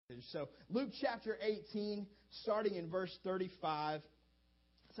So Luke chapter 18, starting in verse 35.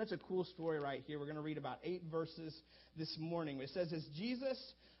 Such a cool story right here. We're going to read about 8 verses this morning. It says, as Jesus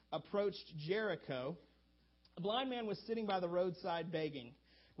approached Jericho, a blind man was sitting by the roadside begging.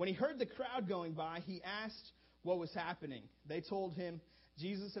 When he heard the crowd going by, he asked what was happening. They told him,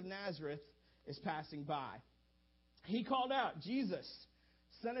 Jesus of Nazareth is passing by. He called out, Jesus,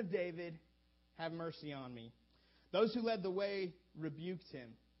 Son of David, have mercy on me. Those who led the way rebuked him.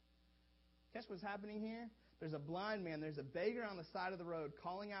 Guess what's happening here? There's a blind man, there's a beggar on the side of the road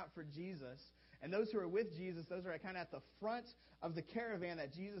calling out for Jesus. And those who are with Jesus, those who are kind of at the front of the caravan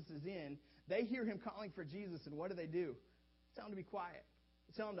that Jesus is in, they hear him calling for Jesus. And what do? They tell him to be quiet.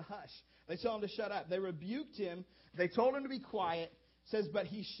 They tell him to hush. They tell him to shut up. They rebuked him. They told him to be quiet. It says, but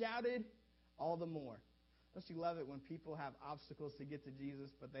he shouted all the more. Don't you love it when people have obstacles to get to Jesus,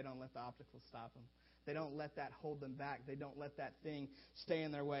 but they don't let the obstacles stop them? They don't let that hold them back. They don't let that thing stay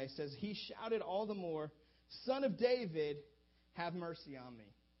in their way. It says, he shouted all the more, Son of David, have mercy on me.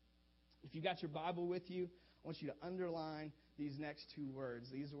 If you got your Bible with you, I want you to underline these next 2 words.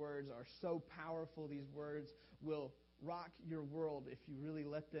 These words are so powerful. These words will rock your world if you really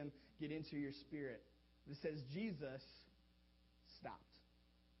let them get into your spirit. It says, Jesus stopped.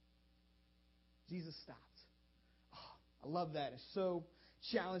 Jesus stopped. Oh, I love that. It's so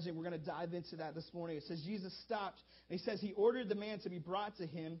challenging. We're going to dive into that this morning. It says Jesus stopped, and he says he ordered the man to be brought to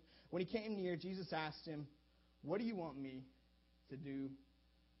him. When he came near, Jesus asked him, what do you want me to do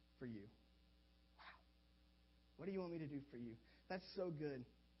for you? Wow. What do you want me to do for you? That's so good.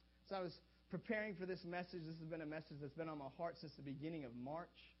 So I was preparing for this message. This has been a message that's been on my heart since the beginning of March.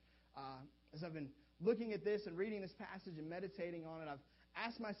 As I've been looking at this and reading this passage and meditating on it, I've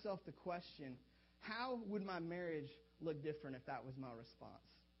asked myself the question, how would my marriage look different if that was my response?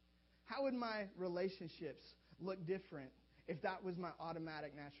 How would my relationships look different if that was my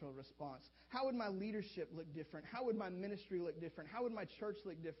automatic natural response? How would my leadership look different? How would my ministry look different? How would my church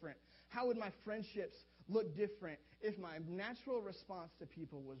look different? How would my friendships look different if my natural response to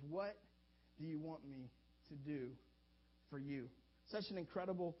people was, what do you want me to do for you? Such an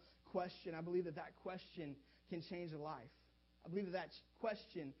incredible question. I believe that question can change a life. I believe that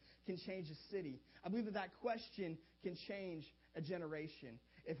question can change a city. I believe that question can change a generation.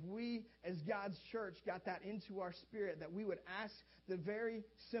 If we, as God's church, got that into our spirit, that we would ask the very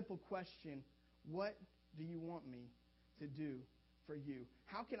simple question, what do you want me to do for you?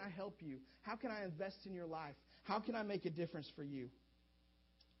 How can I help you? How can I invest in your life? How can I make a difference for you?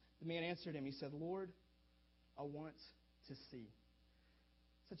 The man answered him. He said, Lord, I want to see.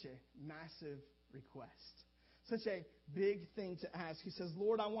 Such a massive request. Such a big thing to ask. He says,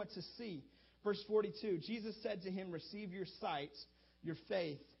 Lord, I want to see. Verse 42, Jesus said to him, receive your sight. Your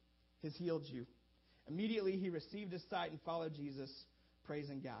faith has healed you. Immediately he received his sight and followed Jesus,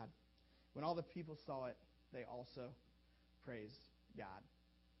 praising God. When all the people saw it, they also praised God.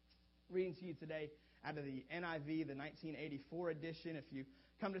 Reading to you today out of the NIV, the 1984 edition. If you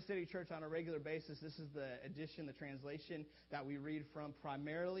come to City Church on a regular basis, this is the edition, the translation that we read from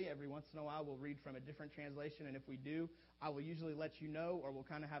primarily. Every once in a while, we'll read from a different translation, and if we do, I will usually let you know, or we'll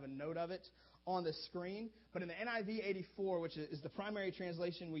kind of have a note of it on the screen. But in the NIV 84, which is the primary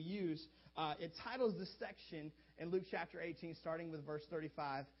translation we use, it titles this section in Luke chapter 18, starting with verse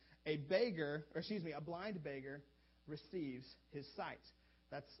 35, a blind beggar receives his sight.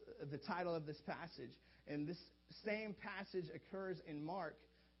 That's the title of this passage. And this same passage occurs in Mark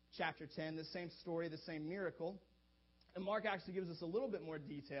chapter 10, the same story, the same miracle. And Mark actually gives us a little bit more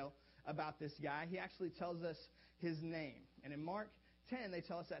detail about this guy. He actually tells us his name. And in Mark 10, they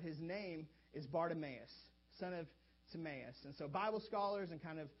tell us that his name is Bartimaeus, son of Timaeus. And so Bible scholars and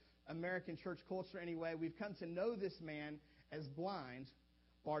kind of American church culture anyway, we've come to know this man as blind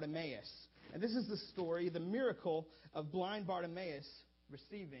Bartimaeus. And this is the story, the miracle of blind Bartimaeus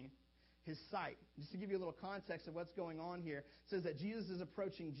receiving his sight. Just to give you a little context of what's going on here, it says that Jesus is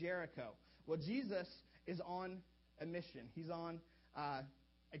approaching Jericho. Well, Jesus is on a mission. He's on a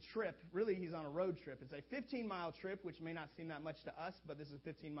trip. Really, he's on a road trip. It's a 15-mile trip, which may not seem that much to us, but this is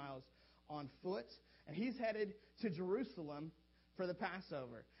 15 miles on foot. And he's headed to Jerusalem for the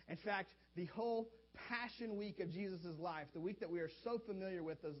Passover. In fact, the whole Passion Week of Jesus' life, the week that we are so familiar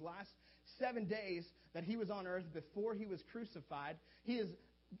with, those last 7 days that he was on earth before he was crucified, he is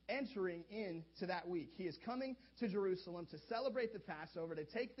entering into that week. He is coming to Jerusalem to celebrate the Passover, to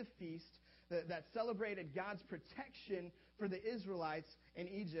take the feast that celebrated God's protection for the Israelites in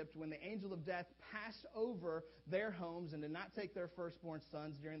Egypt when the angel of death passed over their homes and did not take their firstborn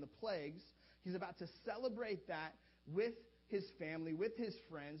sons during the plagues. He's about to celebrate that with his family, with his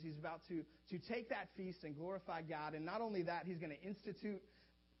friends. He's about to take that feast and glorify God. And not only that, he's going to institute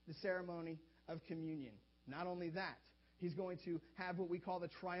the ceremony of communion. Not only that, he's going to have what we call the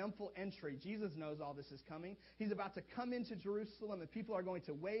triumphal entry. Jesus knows all this is coming. He's about to come into Jerusalem, and people are going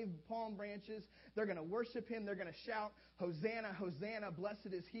to wave palm branches. They're going to worship him. They're going to shout, Hosanna, Hosanna,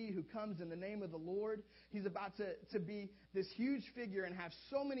 blessed is he who comes in the name of the Lord. He's about to be this huge figure and have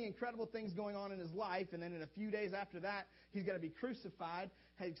so many incredible things going on in his life. And then in a few days after that, he's going to be crucified,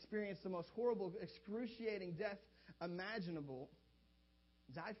 has experienced the most horrible, excruciating death imaginable,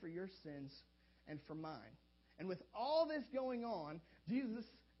 died for your sins and for mine. And with all this going on, Jesus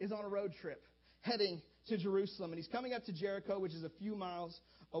is on a road trip heading to Jerusalem. And he's coming up to Jericho, which is a few miles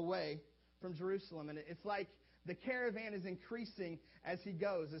away from Jerusalem. And it's like the caravan is increasing as he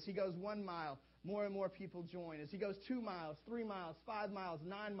goes. As he goes 1 mile, more and more people join. As he goes 2 miles, 3 miles, 5 miles,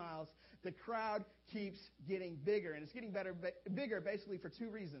 9 miles, the crowd keeps getting bigger. And it's getting bigger basically for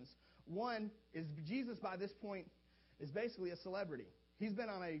two reasons. One is Jesus by this point is basically a celebrity. He's been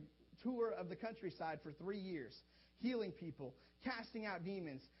on a tour of the countryside for 3 years, healing people, casting out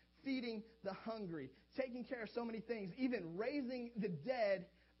demons, feeding the hungry, taking care of so many things, even raising the dead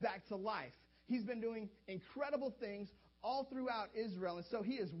back to life. He's been doing incredible things all throughout Israel, and so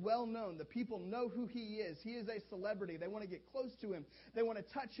he is well known. The people know who he is. He is a celebrity. They want to get close to him. They want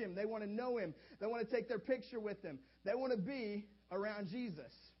to touch him. They want to know him. They want to take their picture with him. They want to be around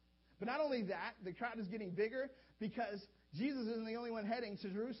Jesus. But not only that, the crowd is getting bigger because Jesus isn't the only one heading to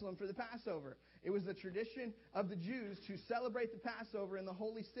Jerusalem for the Passover. It was the tradition of the Jews to celebrate the Passover in the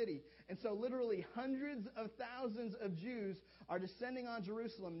holy city. And so literally hundreds of thousands of Jews are descending on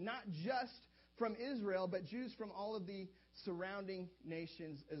Jerusalem, not just from Israel, but Jews from all of the surrounding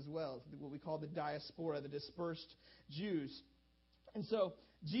nations as well, what we call the diaspora, the dispersed Jews. And so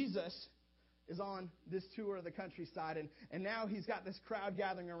Jesus is on this tour of the countryside, and now he's got this crowd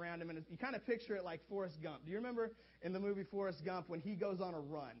gathering around him, and you kind of picture it like Forrest Gump. Do you remember in the movie Forrest Gump when he goes on a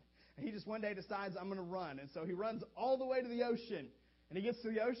run? And he just one day decides, I'm going to run. And so he runs all the way to the ocean. And he gets to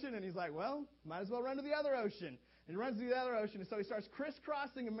the ocean, and he's like, well, might as well run to the other ocean. And he runs to the other ocean, and so he starts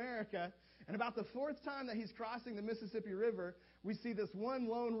crisscrossing America. And about the fourth time that he's crossing the Mississippi River, we see this one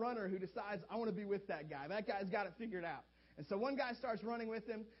lone runner who decides, I want to be with that guy. That guy's got it figured out. And so one guy starts running with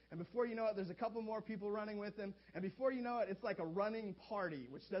him, and before you know it, there's a couple more people running with him. And before you know it, it's like a running party,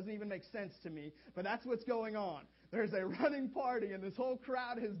 which doesn't even make sense to me, but that's what's going on. There's a running party, and this whole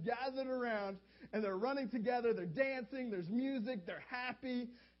crowd has gathered around, and they're running together, they're dancing, there's music, they're happy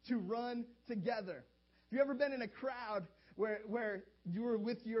to run together. Have you ever been in a crowd where you were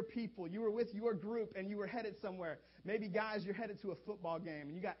with your people, you were with your group, and you were headed somewhere? Maybe, guys, you're headed to a football game,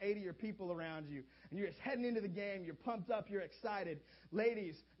 and you got 80 of your people around you, and you're just heading into the game, you're pumped up, you're excited.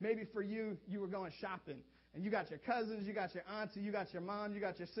 Ladies, maybe for you, you were going shopping, and you got your cousins, you got your auntie, you got your mom, you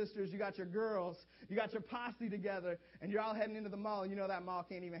got your sisters, you got your girls, you got your posse together, and you're all heading into the mall, and you know that mall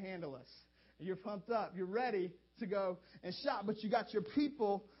can't even handle us. And you're pumped up, you're ready to go and shop, but you got your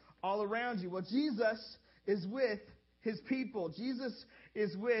people all around you. Well, Jesus is with his people. Jesus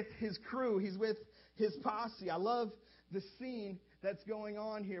is with his crew. He's with his posse. I love the scene that's going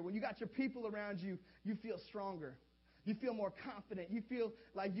on here. When you got your people around you, you feel stronger. You feel more confident. You feel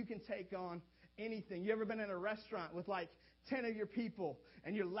like you can take on anything. You ever been in a restaurant with like 10 of your people,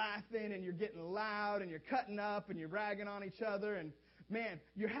 and you're laughing and you're getting loud and you're cutting up and you're bragging on each other, and man,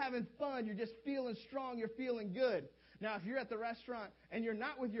 you're having fun. You're just feeling strong. You're feeling good. Now, if you're at the restaurant and you're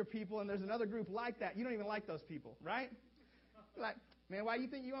not with your people and there's another group like that, you don't even like those people, right? You're like, man, why do you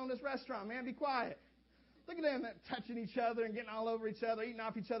think you own this restaurant, man? Be quiet. Look at them touching each other and getting all over each other, eating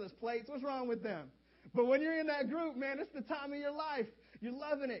off each other's plates. What's wrong with them? But when you're in that group, man, it's the time of your life. You're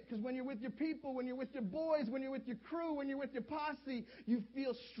loving it because when you're with your people, when you're with your boys, when you're with your crew, when you're with your posse, you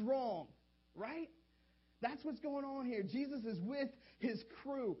feel strong, right? That's what's going on here. Jesus is with his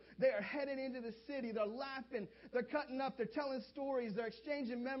crew. They are headed into the city. They're laughing. They're cutting up. They're telling stories. They're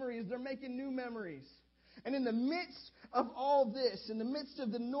exchanging memories. They're making new memories. And in the midst of all this, in the midst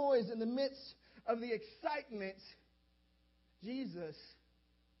of the noise, in the midst of the excitement, Jesus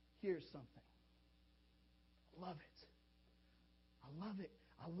hears something. I love it. I love it.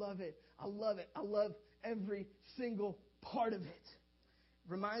 I love it. I love it. I love every single part of it. It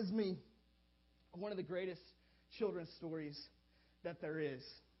reminds me of one of the greatest children's stories that there is.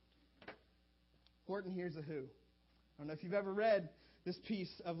 Horton Hears a Who. I don't know if you've ever read this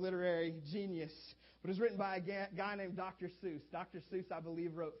piece of literary genius, but it was written by a guy named Dr. Seuss. Dr. Seuss, I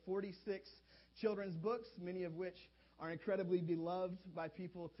believe, wrote 46 children's books, many of which are incredibly beloved by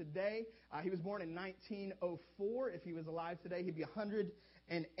people today. He was born in 1904. If he was alive today, he'd be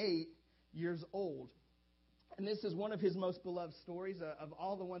 108 years old. And this is one of his most beloved stories. Of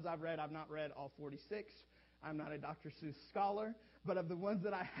all the ones I've read, I've not read all 46. I'm not a Dr. Seuss scholar, but of the ones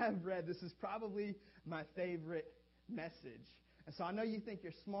that I have read, this is probably my favorite message. And so I know you think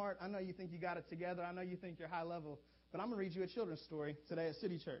you're smart. I know you think you got it together. I know you think you're high level. But I'm going to read you a children's story today at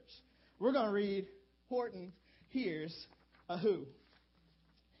City Church. We're going to read Horton Hears a Who. It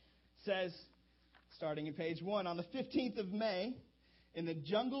says, starting in page 1, on the 15th of May, in the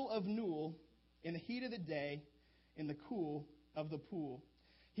jungle of Newell, in the heat of the day, in the cool of the pool,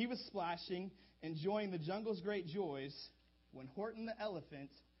 he was splashing, enjoying the jungle's great joys, when Horton the elephant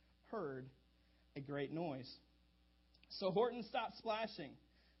heard a great noise. So Horton stopped splashing.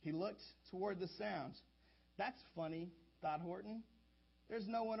 He looked toward the sound. That's funny, thought Horton. There's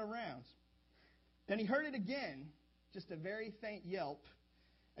no one around. Then he heard it again, just a very faint yelp,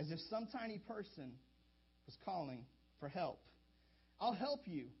 as if some tiny person was calling for help. I'll help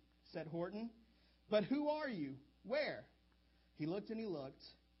you, said Horton. But who are you? Where? He looked and he looked.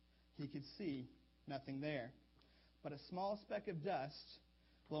 He could see nothing there but a small speck of dust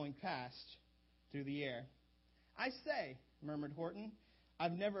blowing past through the air. I say, murmured Horton,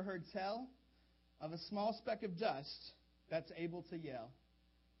 I've never heard tell of a small speck of dust that's able to yell.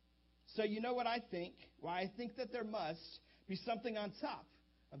 So you know what I think? Why, I think that there must be something on top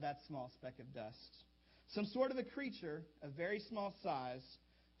of that small speck of dust. Some sort of a creature of very small size,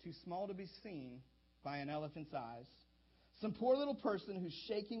 too small to be seen by an elephant's eyes. Some poor little person who's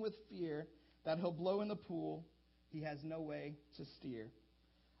shaking with fear that he'll blow in the pool he has no way to steer.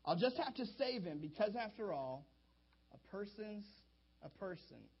 I'll just have to save him because, after all, a person's a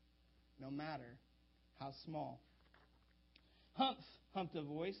person, no matter how small. Humph, humped a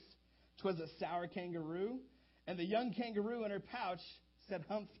voice. 'Twas a sour kangaroo, and the young kangaroo in her pouch said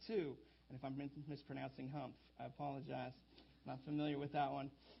humph too. And if I'm mispronouncing humph, I apologize. Not familiar with that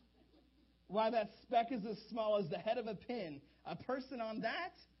one. Why, that speck is as small as the head of a pin. A person on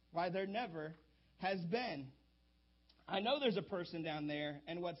that? Why, there never has been. I know there's a person down there,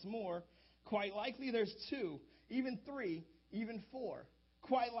 and what's more, quite likely there's 2, even 3, even 4.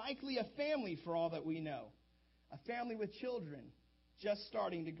 Quite likely a family for all that we know. A family with children just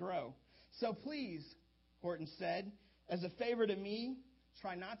starting to grow. So please, Horton said, as a favor to me,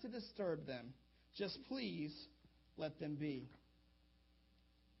 try not to disturb them. Just please let them be.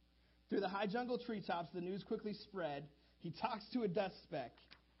 Through the high jungle treetops, the news quickly spread. He talks to a dust speck.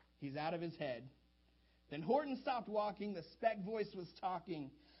 He's out of his head. Then Horton stopped walking. The speck voice was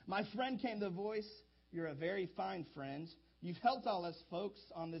talking. My friend, came the voice. You're a very fine friend. You've helped all us folks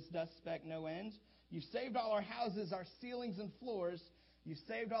on this dust speck no end. You've saved all our houses, our ceilings and floors. You've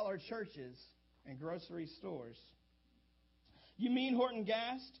saved all our churches and grocery stores. You mean, Horton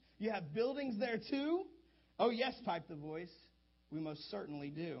gasped, you have buildings there too? Oh, yes, piped the voice. We most certainly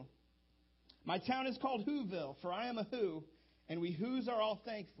do. My town is called Whoville, for I am a Who, and we Whos are all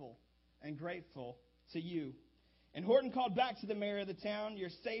thankful and grateful to you. And Horton called back to the mayor of the town, you're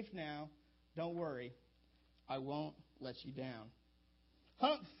safe now. Don't worry. I won't let you down.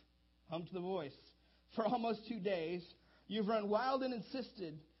 Humph, humped the voice. For almost 2 days, you've run wild and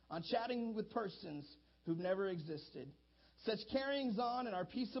insisted on chatting with persons who've never existed. Such carryings on in our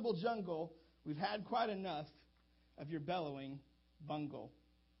peaceable jungle, we've had quite enough of your bellowing bungle.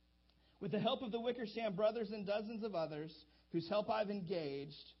 With the help of the Wickersham brothers and dozens of others whose help I've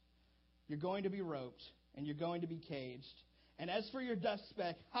engaged, you're going to be roped and you're going to be caged. And as for your dust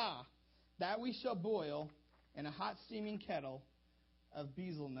speck, ha, that we shall boil in a hot steaming kettle of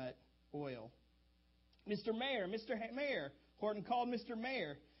bezelnut oil. Mr. Mayor, Mayor, Horton called Mr.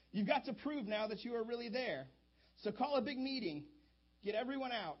 Mayor. You've got to prove now that you are really there. So call a big meeting. Get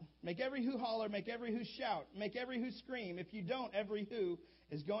everyone out. Make every who holler. Make every who shout. Make every who scream. If you don't, every who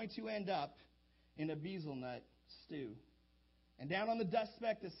is going to end up in a bezelnut stew. And down on the dust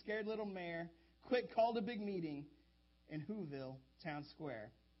speck, the scared little mayor quick called a big meeting in Whoville Town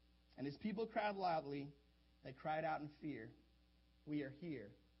Square. And as people cried loudly, they cried out in fear, we are here.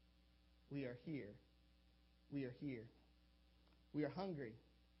 We are here. We are here. We are hungry.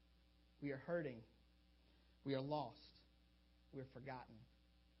 We are hurting. We are lost. We are forgotten.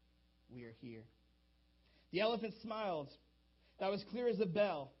 We are here. The elephant smiled. That was clear as a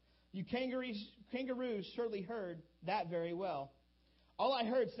bell. You kangaroos surely heard that very well. All I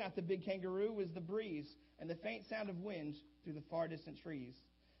heard, snapped the big kangaroo, was the breeze and the faint sound of wind through the far distant trees.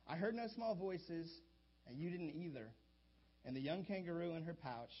 I heard no small voices, and you didn't either. And the young kangaroo in her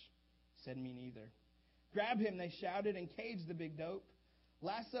pouch said me neither. Grab him, they shouted, and cage the big dope.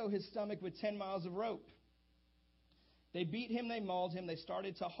 Lasso his stomach with 10 miles of rope. They beat him, they mauled him, they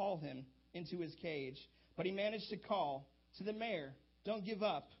started to haul him into his cage. But he managed to call to the mayor, don't give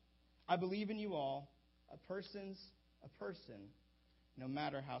up. I believe in you all. A person's a person, no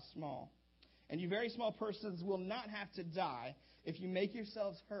matter how small. And you very small persons will not have to die if you make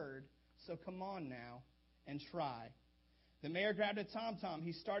yourselves heard. So come on now and try. The mayor grabbed a tom-tom.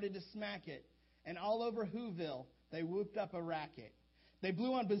 He started to smack it. And all over Whoville, they whooped up a racket. They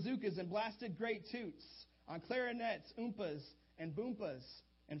blew on bazookas and blasted great toots, on clarinets, oompas, and boompas,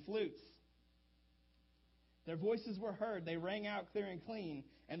 and flutes. Their voices were heard. They rang out clear and clean.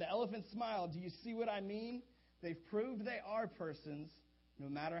 And the elephant smiled. Do you see what I mean? They've proved they are persons, no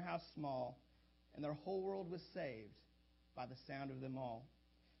matter how small. And their whole world was saved by the sound of them all.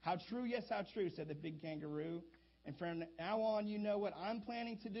 How true, yes, how true, said the big kangaroo. And from now on, you know what I'm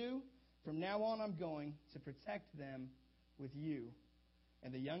planning to do? From now on, I'm going to protect them with you.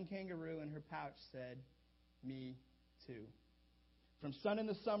 And the young kangaroo in her pouch said, me too. From sun in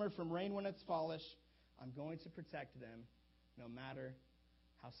the summer, from rain when it's fallish, I'm going to protect them, no matter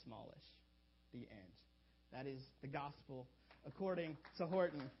how smallish. The end. That is the gospel according to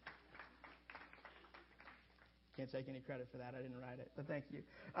Horton. Can't take any credit for that. I didn't write it, but thank you.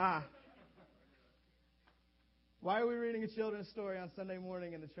 Why are we reading a children's story on Sunday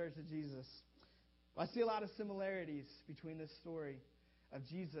morning in the Church of Jesus? Well, I see a lot of similarities between this story of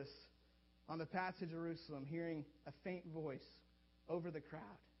Jesus on the path to Jerusalem, hearing a faint voice over the crowd,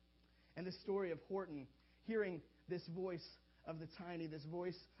 and the story of Horton, hearing this voice of the tiny, this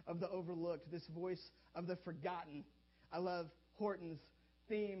voice of the overlooked, this voice of the forgotten. I love Horton's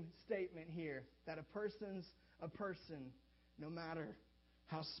theme statement here, that a person's a person, no matter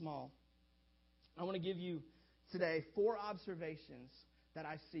how small. I want to give you today 4 observations that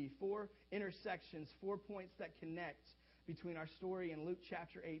I see, 4 intersections, 4 points that connect between our story in Luke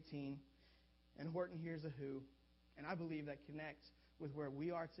chapter 18 and Horton Hears a Who, and I believe that connect with where we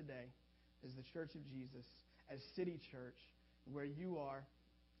are today as the Church of Jesus, as City Church, where you are,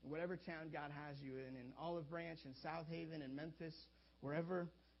 whatever town God has you in Olive Branch, in South Haven, in Memphis, wherever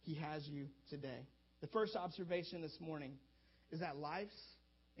He has you today. The first observation this morning is that life's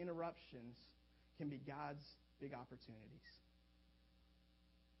interruptions can be God's big opportunities.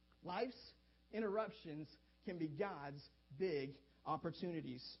 Life's interruptions can be God's big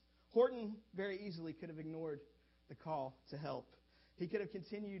opportunities. Horton very easily could have ignored the call to help. He could have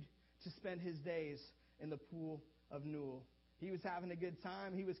continued to spend his days in the pool of Newell. He was having a good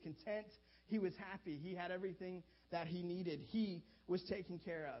time. He was content. He was happy. He had everything that he needed. He was taken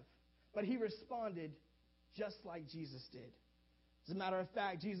care of. But he responded just like Jesus did. As a matter of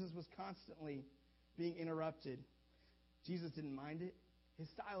fact, Jesus was constantly being interrupted. Jesus didn't mind it. His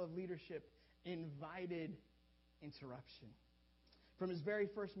style of leadership invited interruption. From his very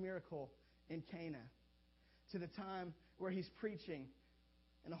first miracle in Cana to the time where he's preaching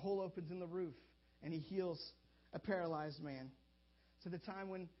and a hole opens in the roof and he heals a paralyzed man, to the time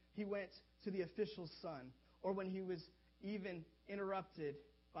when he went to the official's son, or when he was even interrupted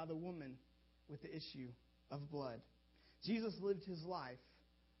by the woman with the issue of blood. Jesus lived his life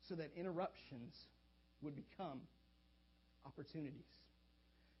so that interruptions would become opportunities.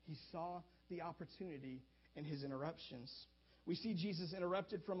 He saw the opportunity in his interruptions. We see Jesus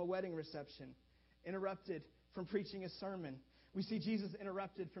interrupted from a wedding reception, interrupted from preaching a sermon. We see Jesus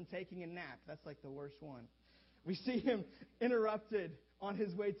interrupted from taking a nap. That's like the worst one. We see him interrupted on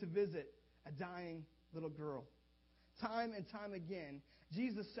his way to visit a dying little girl. Time and time again,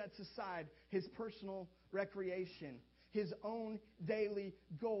 Jesus sets aside his personal recreation, his own daily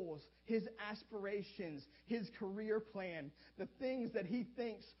goals, his aspirations, his career plan, the things that he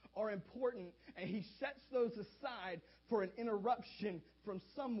thinks are important, and he sets those aside for an interruption from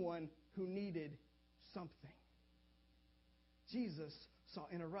someone who needed something. Jesus saw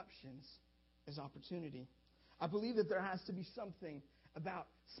interruptions as opportunity. I believe that there has to be something about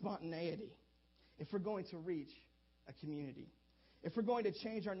spontaneity if we're going to reach a community. If we're going to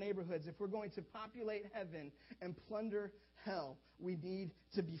change our neighborhoods, if we're going to populate heaven and plunder hell, we need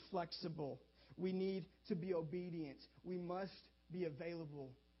to be flexible. We need to be obedient. We must be available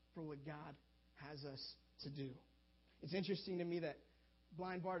for what God has us to do. It's interesting to me that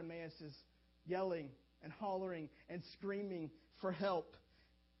blind Bartimaeus is yelling and hollering and screaming for help.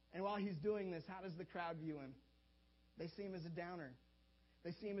 And while he's doing this, how does the crowd view him? They see him as a downer.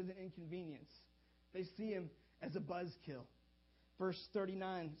 They see him as an inconvenience. They see him as a buzzkill. Verse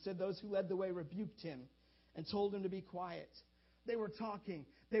 39 said, those who led the way rebuked him and told him to be quiet. They were talking.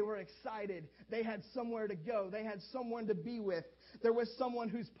 They were excited. They had somewhere to go. They had someone to be with. There was someone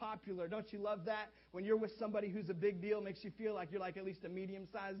who's popular. Don't you love that? When you're with somebody who's a big deal, makes you feel like you're like at least a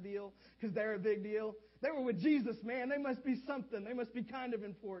medium-sized deal because they're a big deal. They were with Jesus, man. They must be something. They must be kind of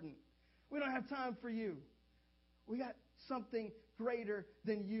important. We don't have time for you. We got something greater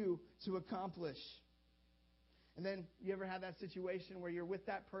than you to accomplish. And then you ever had that situation where you're with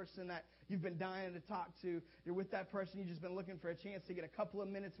that person that you've been dying to talk to? You're with that person, you've just been looking for a chance to get a couple of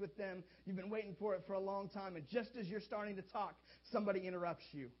minutes with them. You've been waiting for it for a long time. And just as you're starting to talk, somebody interrupts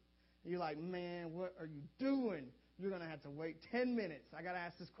you. And you're like, man, what are you doing? You're going to have to wait 10 minutes. I got to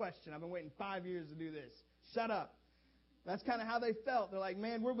ask this question. I've been waiting 5 years to do this. Shut up. That's kind of how they felt. They're like,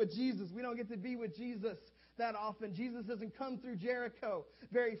 man, we're with Jesus. We don't get to be with Jesus that often. Jesus doesn't come through Jericho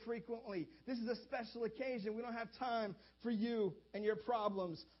very frequently. This is a special occasion. We don't have time for you and your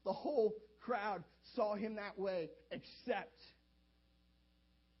problems. The whole crowd saw him that way, except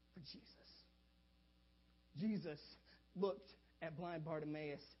for Jesus. Jesus looked at blind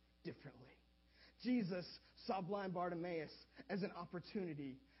Bartimaeus differently. Jesus saw blind Bartimaeus as an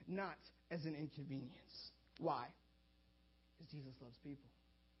opportunity, not as an inconvenience. Why? Because Jesus loves people.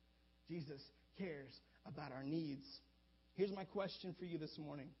 Jesus cares about our needs. Here's my question for you this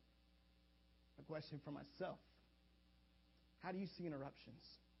morning. A question for myself. How do you see interruptions?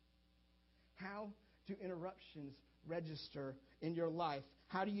 How do interruptions register in your life?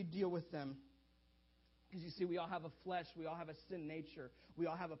 How do you deal with them? Because you see, we all have a flesh. We all have a sin nature. We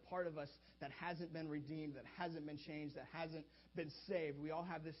all have a part of us that hasn't been redeemed, that hasn't been changed, that hasn't been saved. We all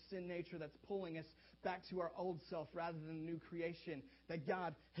have this sin nature that's pulling us back to our old self rather than the new creation that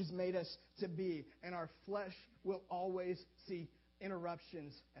God has made us to be. And our flesh will always see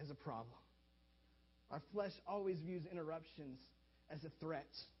interruptions as a problem. Our flesh always views interruptions as a threat.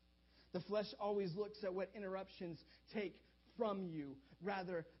 The flesh always looks at what interruptions take from you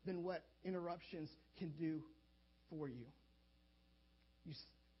rather than what interruptions can do for you.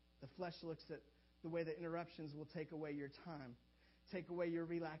 The flesh looks at the way that interruptions will take away your time, take away your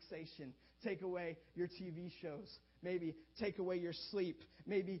relaxation, take away your TV shows, maybe take away your sleep,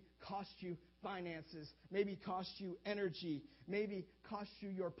 maybe cost you finances, maybe cost you energy, maybe cost you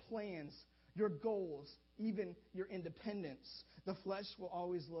your plans, your goals, even your independence. The flesh will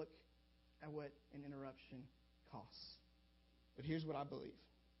always look at what an interruption costs. But here's what I believe.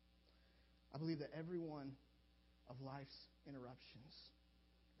 I believe that every one of life's interruptions,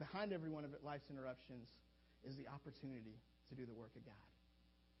 behind every one of life's interruptions, is the opportunity to do the work of God.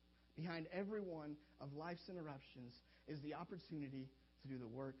 Behind every one of life's interruptions is the opportunity to do the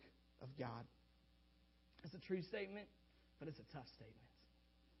work of God. It's a true statement, but it's a tough statement.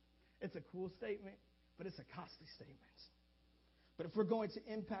 It's a cool statement, but it's a costly statement. But if we're going to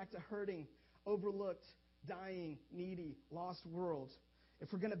impact a hurting, overlooked, dying, needy, lost world,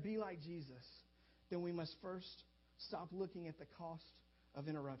 if we're going to be like Jesus, then we must first stop looking at the cost of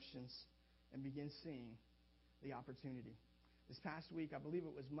interruptions and begin seeing the opportunity. This past week, I believe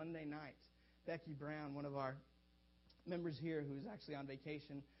it was Monday night, Becky Brown, one of our members here who is actually on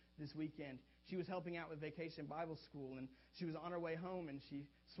vacation this weekend, she was helping out with Vacation Bible School, and she was on her way home, and she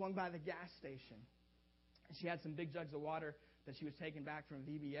swung by the gas station. And she had some big jugs of water that she was taking back from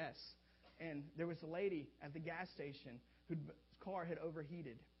VBS. And there was a lady at the gas station whose car had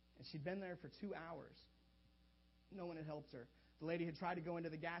overheated, and she'd been there for 2 hours. No one had helped her. The lady had tried to go into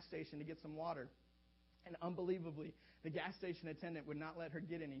the gas station to get some water, and unbelievably, the gas station attendant would not let her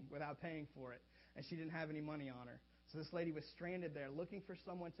get any without paying for it, and she didn't have any money on her. So this lady was stranded there looking for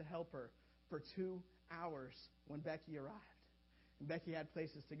someone to help her for 2 hours when Becky arrived. And Becky had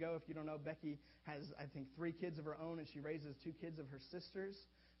places to go. If you don't know, Becky has, I think, 3 kids of her own, and she raises 2 kids of her sisters.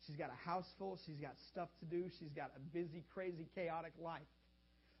 She's got a house full. She's got stuff to do. She's got a busy, crazy, chaotic life.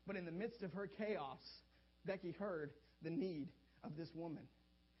 But in the midst of her chaos, Becky heard the need of this woman.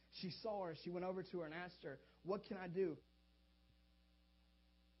 She saw her. She went over to her and asked her, "What can I do?"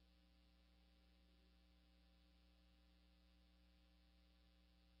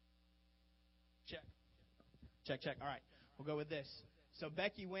 Check. All right. We'll go with this. So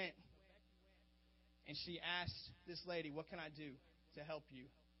Becky went and she asked this lady, "What can I do to help you?"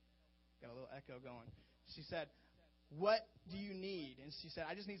 Got a little echo going. She said, "What do you need?" And she said,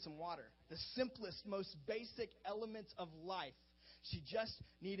 "I just need some water." The simplest, most basic elements of life. She just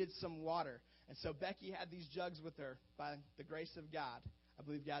needed some water. And so Becky had these jugs with her by the grace of God. I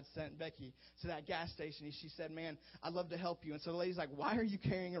believe God sent Becky to that gas station. And she said, "Man, I'd love to help you." And so the lady's like, "Why are you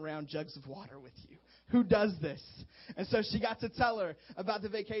carrying around jugs of water with you? Who does this?" And so she got to tell her about the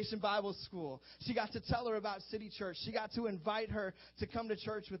Vacation Bible School. She got to tell her about City Church. She got to invite her to come to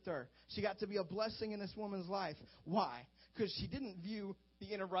church with her. She got to be a blessing in this woman's life. Why? Because she didn't view the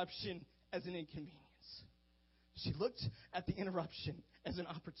interruption as an inconvenience. She looked at the interruption as an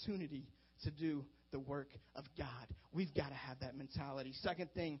opportunity to do the work of God. We've got to have that mentality.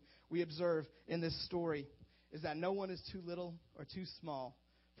 Second thing we observe in this story is that no one is too little or too small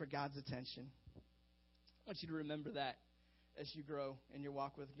for God's attention. I want you to remember that as you grow in your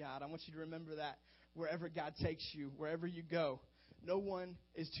walk with God. I want you to remember that wherever God takes you, wherever you go, no one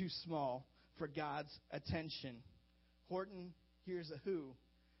is too small for God's attention. Horton hears a who,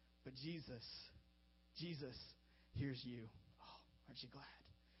 but Jesus hears you. Oh, aren't you glad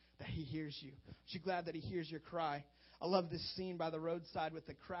that he hears you? Aren't you glad that he hears your cry? I love this scene by the roadside with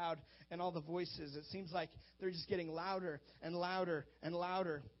the crowd and all the voices. It seems like they're just getting louder and louder and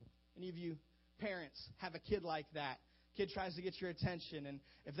louder. Any of you parents have a kid like that? Kid tries to get your attention, and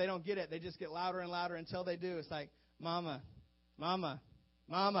if they don't get it, they just get louder and louder until they do. It's like, Mama, Mama,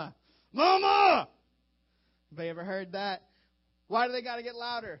 Mama, Mama! Have you ever heard that? Why do they got to get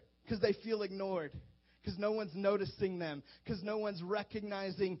louder? Because they feel ignored. Because no one's noticing them. Because no one's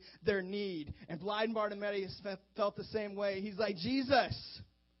recognizing their need. And blind Bartimaeus felt the same way. He's like, Jesus!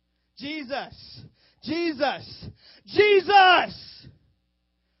 Jesus! Jesus! Jesus!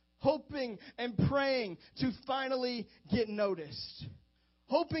 Hoping and praying to finally get noticed.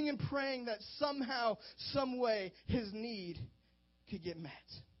 Hoping and praying that somehow, some way, his need could get met.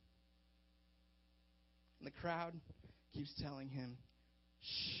 And the crowd keeps telling him,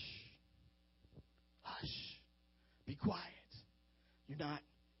 shh, hush, be quiet. You're not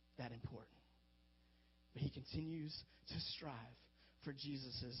that important. But he continues to strive for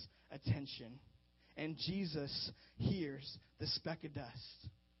Jesus' attention. And Jesus hears the speck of dust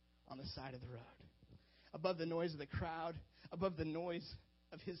on the side of the road. Above the noise of the crowd, above the noise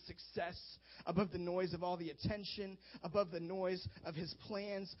of his success, above the noise of all the attention, above the noise of his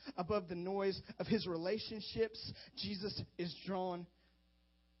plans, above the noise of his relationships, Jesus is drawn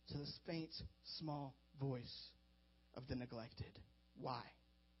to this faint, small voice of the neglected. Why?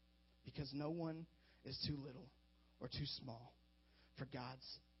 Because no one is too little or too small for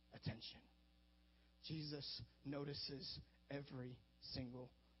God's attention. Jesus notices every single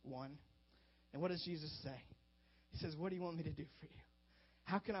one. And what does Jesus say? He says, what do you want me to do for you?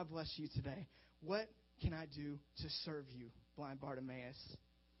 How can I bless you today? What can I do to serve you, blind Bartimaeus?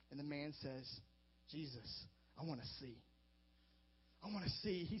 And the man says, Jesus, I want to see. I want to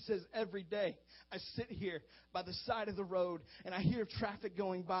see. He says, every day I sit here by the side of the road and I hear traffic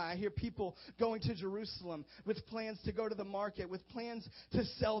going by. I hear people going to Jerusalem with plans to go to the market, with plans to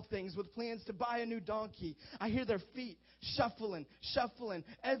sell things, with plans to buy a new donkey. I hear their feet shuffling.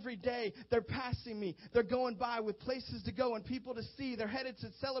 Every day they're passing me. They're going by with places to go and people to see. They're headed to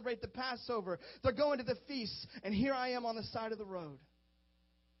celebrate the Passover. They're going to the feast. And here I am on the side of the road.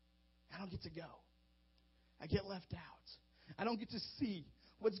 I don't get to go. I get left out. I don't get to see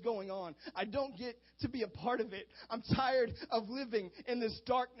what's going on. I don't get to be a part of it. I'm tired of living in this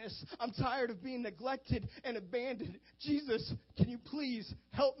darkness. I'm tired of being neglected and abandoned. Jesus, can you please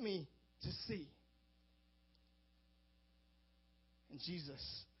help me to see? And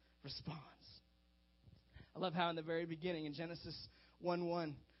Jesus responds. I love how in the very beginning in Genesis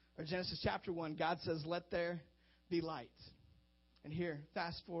 1:1 or Genesis chapter 1, God says, let there be light. And here,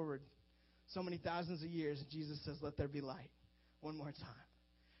 fast forward so many thousands of years, and Jesus says, let there be light. One more time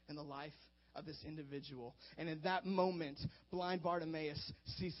in the life of this individual. And in that moment, blind Bartimaeus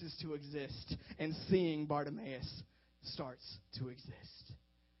ceases to exist, and seeing Bartimaeus starts to exist.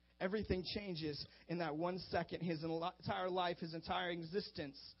 Everything changes in that 1 second. His entire life, his entire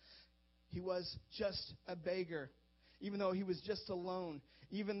existence. He was just a beggar, even though he was just alone,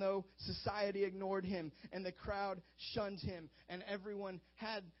 even though society ignored him and the crowd shunned him and everyone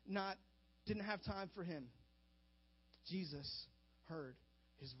didn't have time for him. Jesus heard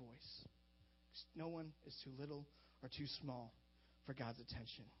his voice. No one is too little or too small for God's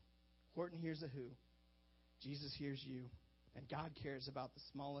attention. Horton hears a who. Jesus hears you. And God cares about the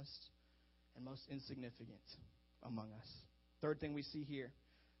smallest and most insignificant among us. Third thing we see here.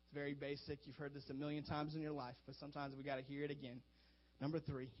 It's very basic. You've heard this a million times in your life, but sometimes we got to hear it again. Number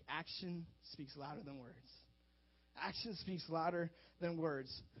 3, action speaks louder than words. Action speaks louder than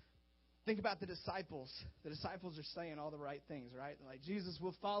words. Think about the disciples. The disciples are saying all the right things, right? Like, Jesus,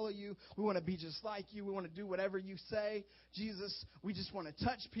 we'll follow you. We want to be just like you. We want to do whatever you say. Jesus, we just want to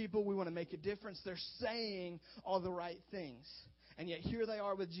touch people. We want to make a difference. They're saying all the right things. And yet here they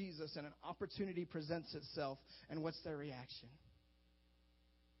are with Jesus, and an opportunity presents itself. And what's their reaction?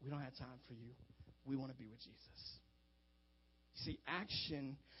 We don't have time for you. We want to be with Jesus. See,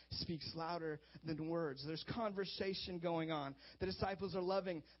 action speaks louder than words. There's conversation going on. The disciples are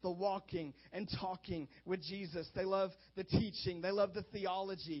loving the walking and talking with Jesus. They love the teaching. They love the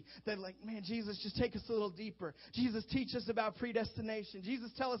theology. They're like, man, Jesus, just take us a little deeper. Jesus, teach us about predestination.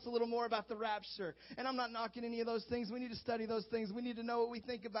 Jesus, tell us a little more about the rapture. And I'm not knocking any of those things. We need to study those things. We need to know what we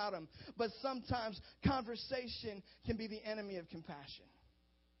think about them. But sometimes conversation can be the enemy of compassion.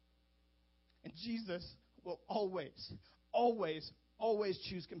 And Jesus will always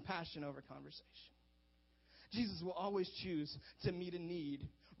choose compassion over conversation. Jesus will always choose to meet a need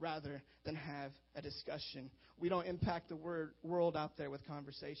rather than have a discussion. We don't impact the world out there with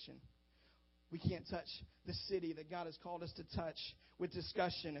conversation. We can't touch the city that God has called us to touch with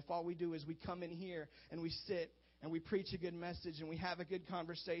discussion if all we do is we come in here and we sit and we preach a good message and we have a good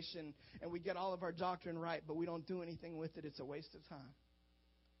conversation and we get all of our doctrine right, but we don't do anything with it. It's a waste of time.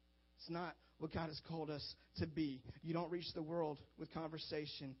 It's not what God has called us to be. You don't reach the world with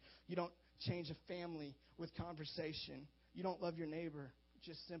conversation. You don't change a family with conversation. You don't love your neighbor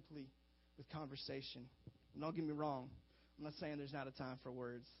just simply with conversation. And don't get me wrong. I'm not saying there's not a time for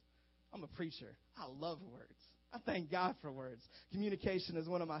words. I'm a preacher. I love words. I thank God for words. Communication is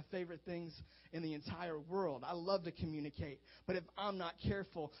one of my favorite things in the entire world. I love to communicate. But if I'm not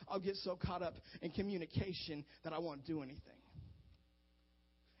careful, I'll get so caught up in communication that I won't do anything.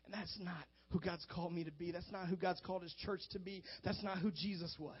 And that's not who God's called me to be. That's not who God's called His church to be. That's not who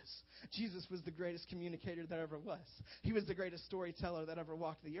Jesus was. Jesus was the greatest communicator there ever was. He was the greatest storyteller that ever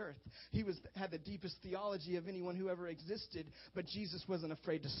walked the earth. He had the deepest theology of anyone who ever existed, but Jesus wasn't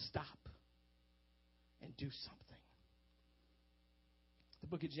afraid to stop and do something. The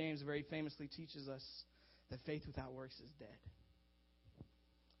book of James very famously teaches us that faith without works is dead.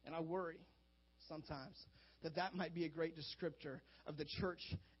 And I worry sometimes that might be a great descriptor of the church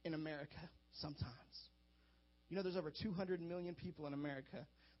in America sometimes. You know, there's over 200 million people in America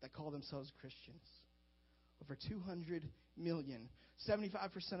that call themselves Christians. Over 200 million.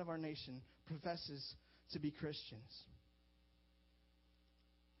 75% of our nation professes to be Christians.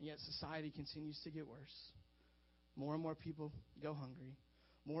 And yet society continues to get worse. More and more people go hungry.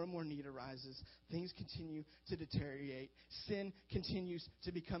 More and more need arises. Things continue to deteriorate. Sin continues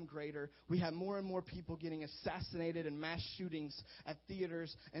to become greater. We have more and more people getting assassinated in mass shootings at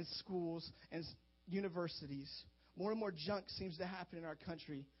theaters and schools and universities. More and more junk seems to happen in our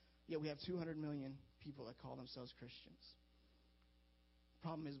country, yet we have 200 million people that call themselves Christians. The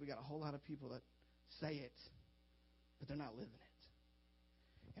problem is we got a whole lot of people that say it, but they're not living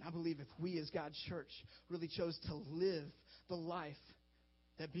it. And I believe if we as God's church really chose to live the life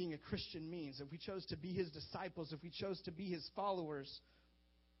that being a Christian means, if we chose to be His disciples, if we chose to be His followers,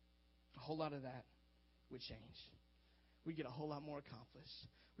 a whole lot of that would change. We get a whole lot more accomplished.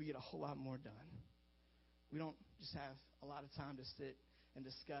 We get a whole lot more done. We don't just have a lot of time to sit and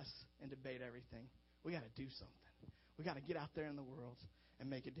discuss and debate everything. We got to do something. We got to get out there in the world and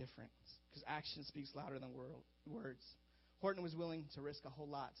make a difference, because action speaks louder than words. Horton was willing to risk a whole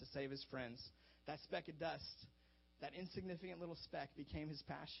lot to save his friends. That speck of dust, that insignificant little speck, became his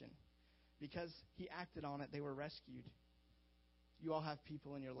passion. Because he acted on it, they were rescued. You all have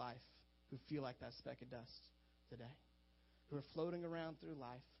people in your life who feel like that speck of dust today, who are floating around through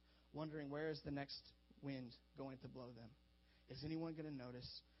life, wondering where is the next wind going to blow them. Is anyone going to notice?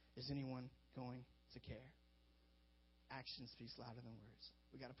 Is anyone going to care? Action speaks louder than words.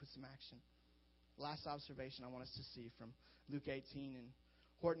 We got to put some action. Last observation I want us to see from Luke 18, and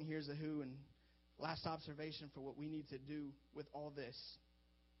Horton hears a who, and last observation for what we need to do with all this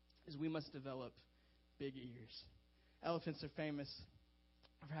is we must develop big ears. Elephants are famous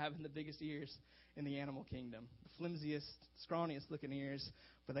for having the biggest ears in the animal kingdom. The flimsiest, scrawniest looking ears,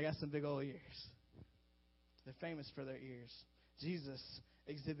 but they got some big old ears. They're famous for their ears. Jesus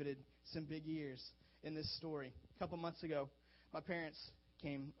exhibited some big ears in this story. A couple months ago, my parents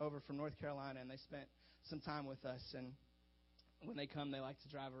came over from North Carolina, and they spent some time with us. And when they come, they like to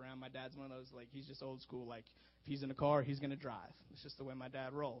drive around. My dad's one of those, like, he's just old school. Like, if he's in a car, he's going to drive. It's just the way my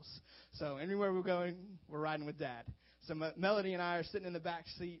dad rolls. So anywhere we're going, we're riding with Dad. So Melody and I are sitting in the back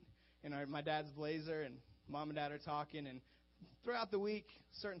seat in my dad's Blazer, and Mom and Dad are talking. And throughout the week,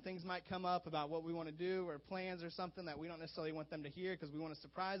 certain things might come up about what we want to do or plans or something that we don't necessarily want them to hear because we want to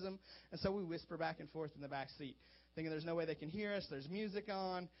surprise them. And so we whisper back and forth in the back seat, thinking there's no way they can hear us. There's music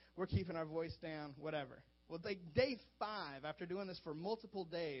on. We're keeping our voice down, whatever. Well, day 5, after doing this for multiple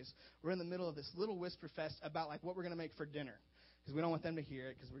days, we're in the middle of this little whisper fest about like what we're going to make for dinner, because we don't want them to hear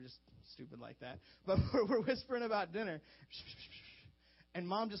it because we're just stupid like that. But we're whispering about dinner. And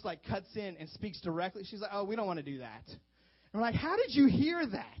Mom just like cuts in and speaks directly. She's like, oh, we don't want to do that. And we're like, how did you hear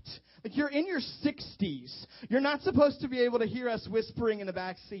that? Like, you're in your 60s. You're not supposed to be able to hear us whispering in the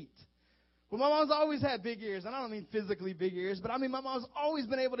back seat. Well, my mom's always had big ears, and I don't mean physically big ears, but I mean my mom's always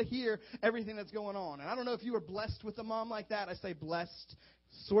been able to hear everything that's going on. And I don't know if you were blessed with a mom like that. I say blessed,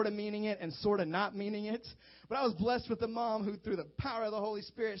 sort of meaning it and sort of not meaning it. But I was blessed with a mom who, through the power of the Holy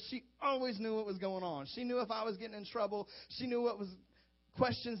Spirit, she always knew what was going on. She knew if I was getting in trouble. She knew what was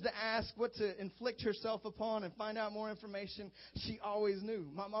questions to ask, what to inflict herself upon and find out more information. She always knew.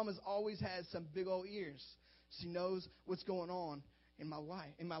 My mom has always had some big old ears. She knows what's going on in my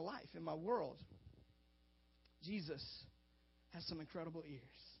life, in my world. Jesus has some incredible ears.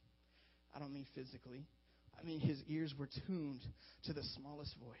 I don't mean physically. I mean his ears were tuned to the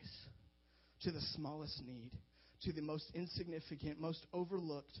smallest voice, to the smallest need, to the most insignificant, most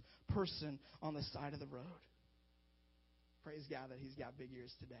overlooked person on the side of the road. Praise God that he's got big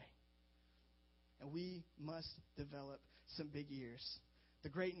ears today. And we must develop some big ears. The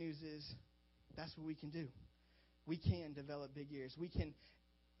great news is that's what we can do. We can develop big ears. We can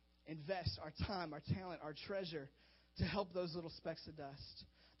invest our time, our talent, our treasure to help those little specks of dust,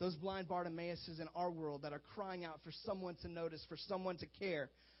 those blind Bartimaeuses in our world that are crying out for someone to notice, for someone to care.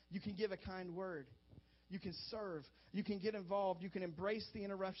 You can give a kind word. You can serve. You can get involved. You can embrace the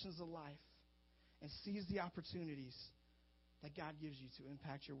interruptions of life and seize the opportunities that God gives you to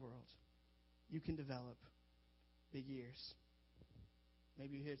impact your world. You can develop big ears.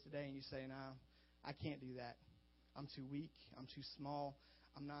 Maybe you're here today and you say, no, I can't do that. I'm too weak. I'm too small.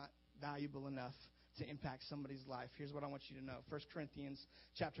 I'm not valuable enough to impact somebody's life. Here's what I want you to know. 1 Corinthians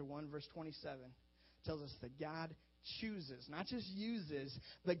chapter 1, verse 27 tells us that God chooses, not just uses,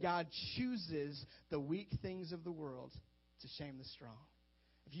 but God chooses the weak things of the world to shame the strong.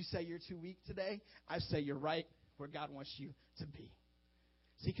 If you say you're too weak today, I say you're right where God wants you to be.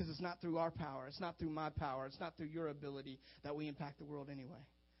 See, because it's not through our power. It's not through my power. It's not through your ability that we impact the world anyway.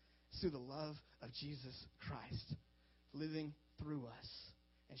 It's through the love of Jesus Christ living through us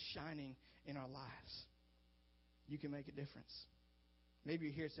and shining in our lives. You can make a difference. Maybe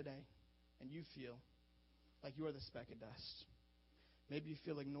you're here today and you feel like you're the speck of dust. Maybe you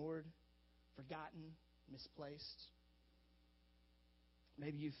feel ignored, forgotten, misplaced.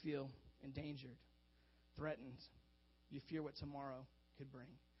 Maybe you feel endangered, threatened. You fear what tomorrow could bring.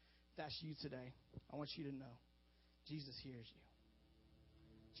 If that's you today, I want you to know Jesus hears you.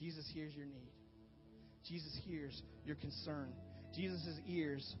 Jesus hears your need. Jesus hears your concern. Jesus'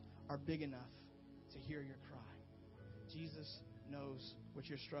 ears are big enough to hear your cry. Jesus knows what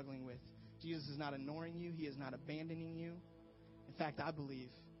you're struggling with. Jesus is not ignoring you. He is not abandoning you. In fact, I believe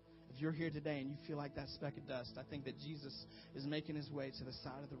if you're here today and you feel like that speck of dust, I think that Jesus is making his way to the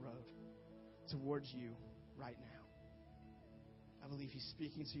side of the road towards you right now. I believe he's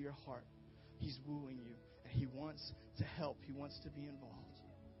speaking to your heart. He's wooing you, and he wants to help. He wants to be involved.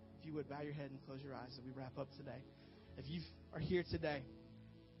 If you would, bow your head and close your eyes as we wrap up today. If you are here today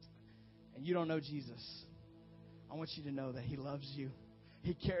and you don't know Jesus, I want you to know that he loves you.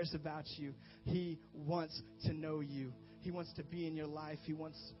 He cares about you. He wants to know you. He wants to be in your life. He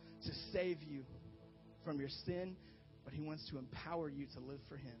wants to save you from your sin, but he wants to empower you to live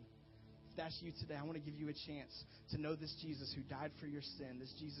for him. If that's you today, I want to give you a chance to know this Jesus who died for your sin,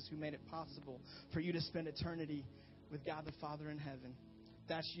 this Jesus who made it possible for you to spend eternity with God the Father in heaven. If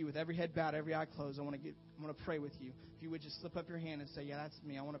that's you, with every head bowed, every eye closed, I want to pray with you. If you would just slip up your hand and say, yeah, that's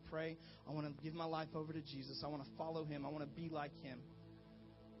me. I want to pray. I want to give my life over to Jesus. I want to follow him. I want to be like him.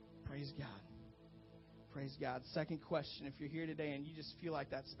 Praise God. Praise God. Second question, if you're here today and you just feel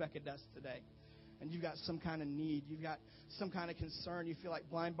like that speck of dust today, and you've got some kind of need, you've got some kind of concern, you feel like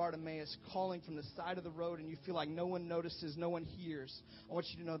blind Bartimaeus calling from the side of the road, and you feel like no one notices, no one hears, I want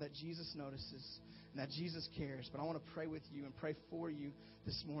you to know that Jesus notices and that Jesus cares. But I want to pray with you and pray for you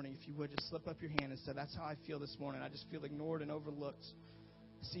this morning. If you would, just slip up your hand and say, that's how I feel this morning. I just feel ignored and overlooked.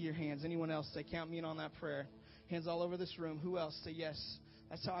 I see your hands. Anyone else say, count me in on that prayer. Hands all over this room. Who else? Say, yes,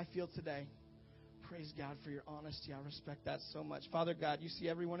 that's how I feel today. Praise God for your honesty. I respect that so much. Father God, you see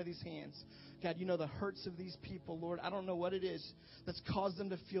every one of these hands. God, you know the hurts of these people, Lord. I don't know what it is that's caused them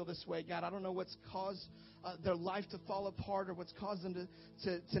to feel this way. God, I don't know what's caused their life to fall apart or what's caused them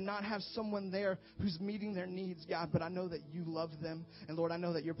to not have someone there who's meeting their needs, God. But I know that you love them. And, Lord, I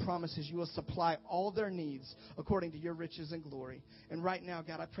know that your promise is you will supply all their needs according to your riches and glory. And right now,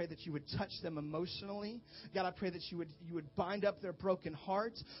 God, I pray that you would touch them emotionally. God, I pray that you would bind up their broken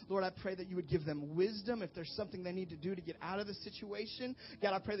hearts. Lord, I pray that you would give them wisdom if there's something they need to do to get out of the situation.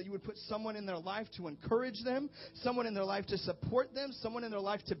 God, I pray that you would put someone in their life to encourage them, someone in their life to support them, someone in their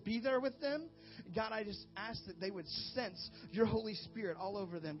life to be there with them. God, I just ask that they would sense your Holy Spirit all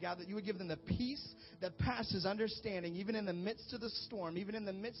over them. God, that you would give them the peace that passes understanding, even in the midst of the storm, even in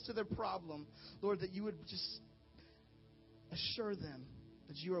the midst of their problem. Lord, that you would just assure them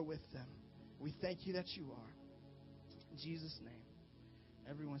that you are with them. We thank you that you are. In Jesus' name,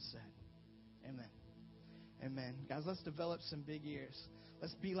 everyone said, amen. Amen. Guys, let's develop some big ears.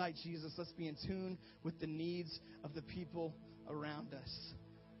 Let's be like Jesus. Let's be in tune with the needs of the people around us.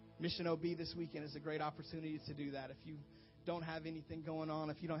 Mission OB this weekend is a great opportunity to do that. If you don't have anything going on,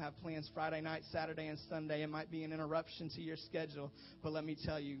 if you don't have plans Friday night, Saturday, and Sunday, it might be an interruption to your schedule. But let me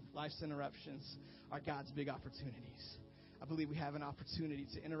tell you, life's interruptions are God's big opportunities. I believe we have an opportunity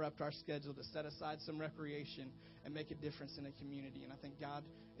to interrupt our schedule, to set aside some recreation and make a difference in a community. And I think God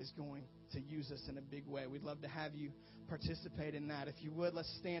is going to use us in a big way. We'd love to have you participate in that. If you would,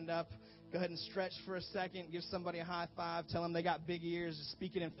 let's stand up. Go ahead and stretch for a second. Give somebody a high five. Tell them they got big ears. Just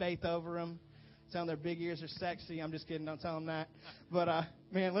speak it in faith over them. Tell them their big ears are sexy. I'm just kidding. Don't tell them that. But,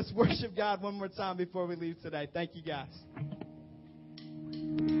 man, let's worship God one more time before we leave today. Thank you, guys.